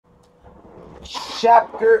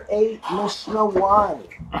Chapter 8, Mishnah 1.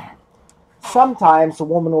 Sometimes a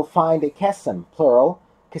woman will find a kesem, plural,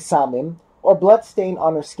 kesamim, or blood stain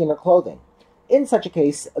on her skin or clothing. In such a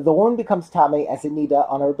case, the woman becomes tame as a niddah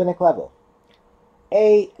on a rabbinic level.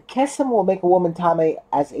 A kesem will make a woman tame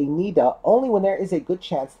as a niddah only when there is a good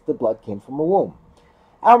chance that the blood came from a womb.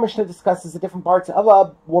 Our Mishnah discusses the different parts of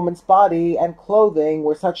a woman's body and clothing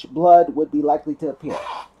where such blood would be likely to appear.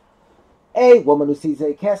 A woman who sees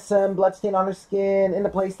a kesem, bloodstain on her skin, in a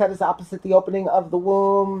place that is opposite the opening of the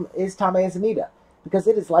womb is tame as a niddah, because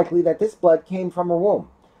it is likely that this blood came from her womb.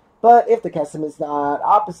 But if the kesem is not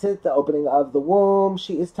opposite the opening of the womb,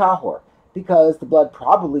 she is tahor, because the blood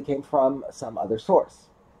probably came from some other source.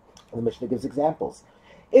 The Mishnah gives examples.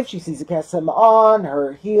 If she sees a kesem on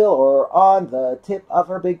her heel or on the tip of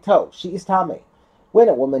her big toe, she is tame. When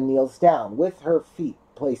a woman kneels down with her feet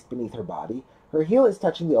placed beneath her body, her heel is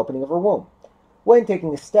touching the opening of her womb. When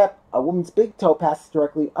taking a step, a woman's big toe passes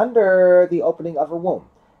directly under the opening of her womb.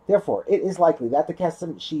 Therefore, it is likely that the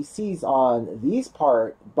kesem she sees on these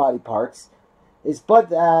body parts is blood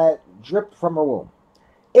that dripped from her womb.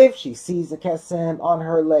 If she sees a kesem on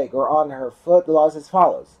her leg or on her foot, the law is as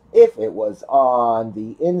follows. If it was on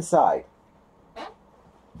the inside,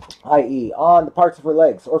 i.e., on the parts of her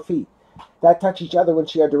legs or feet that touch each other when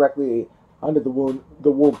she are directly under the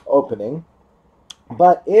womb opening,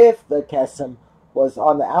 but if the kesem was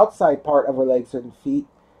on the outside part of her legs and feet,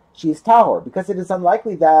 she is tahor, because it is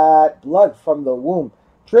unlikely that blood from the womb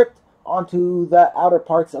dripped onto the outer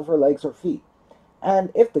parts of her legs or feet. And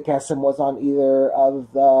if the kesem was on either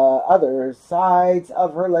of the other sides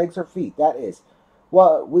of her legs or feet, that is,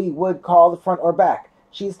 what we would call the front or back,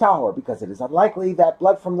 she is tahor, because it is unlikely that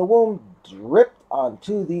blood from the womb dripped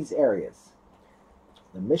onto these areas.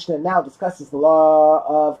 The Mishnah now discusses the law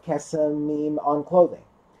of kesemim on clothing.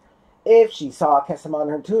 If she saw a kesem on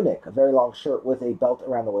her tunic, a very long shirt with a belt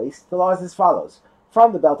around the waist, the law is as follows.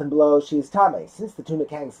 From the belt and below, she is tame. Since the tunic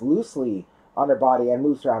hangs loosely on her body and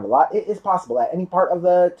moves around a lot, it is possible that any part of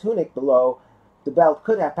the tunic below the belt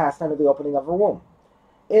could have passed under the opening of her womb.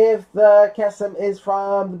 If the kesem is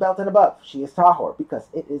from the belt and above, she is tahor, because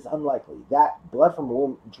it is unlikely that blood from the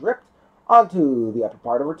womb dripped onto the upper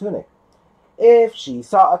part of her tunic. If she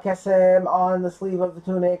saw a kesem on the sleeve of the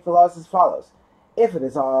tunic, the law is as follows. If it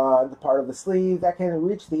is on the part of the sleeve that can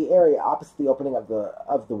reach the area opposite the opening of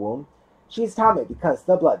the womb, she is tame, because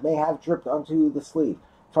the blood may have dripped onto the sleeve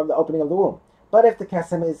from the opening of the womb. But if the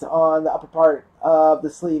kesem is on the upper part of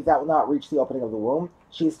the sleeve that will not reach the opening of the womb,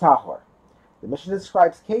 she is tahor. The Mishnah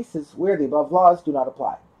describes cases where the above laws do not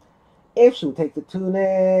apply. If she would take the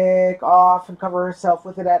tunic off and cover herself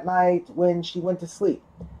with it at night when she went to sleep,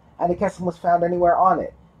 and a kesem was found anywhere on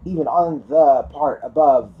it, even on the part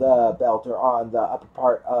above the belt or on the upper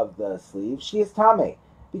part of the sleeve, she is tame,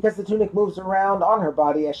 because the tunic moves around on her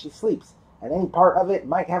body as she sleeps, and any part of it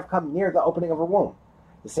might have come near the opening of her womb.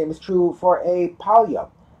 The same is true for a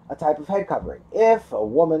palyum, a type of head covering. If a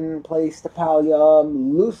woman placed a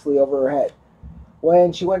palyum loosely over her head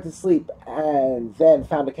when she went to sleep and then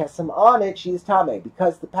found a kesem on it, she is tame,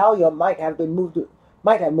 because the palyum might have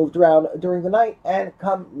moved around during the night and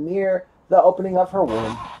come near the opening of her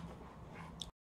womb.